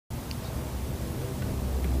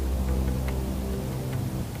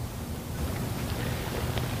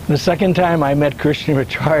The second time I met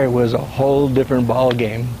Krishnamacharya was a whole different ball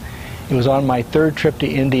game. It was on my third trip to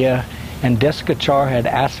India, and Desikachar had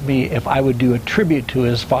asked me if I would do a tribute to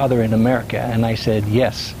his father in America, and I said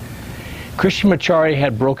yes. Krishnamacharya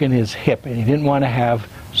had broken his hip, and he didn't want to have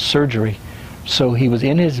surgery. So he was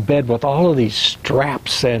in his bed with all of these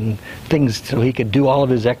straps and things so he could do all of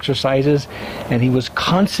his exercises, and he was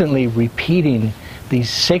constantly repeating these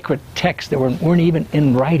sacred texts that weren't even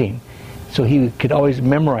in writing, so he could always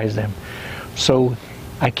memorize them. So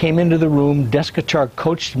I came into the room, Desikachar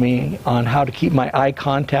coached me on how to keep my eye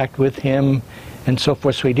contact with him and so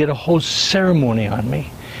forth, so he did a whole ceremony on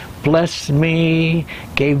me. Blessed me,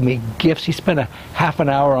 gave me gifts. He spent a half an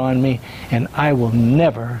hour on me, and I will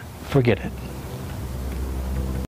never forget it.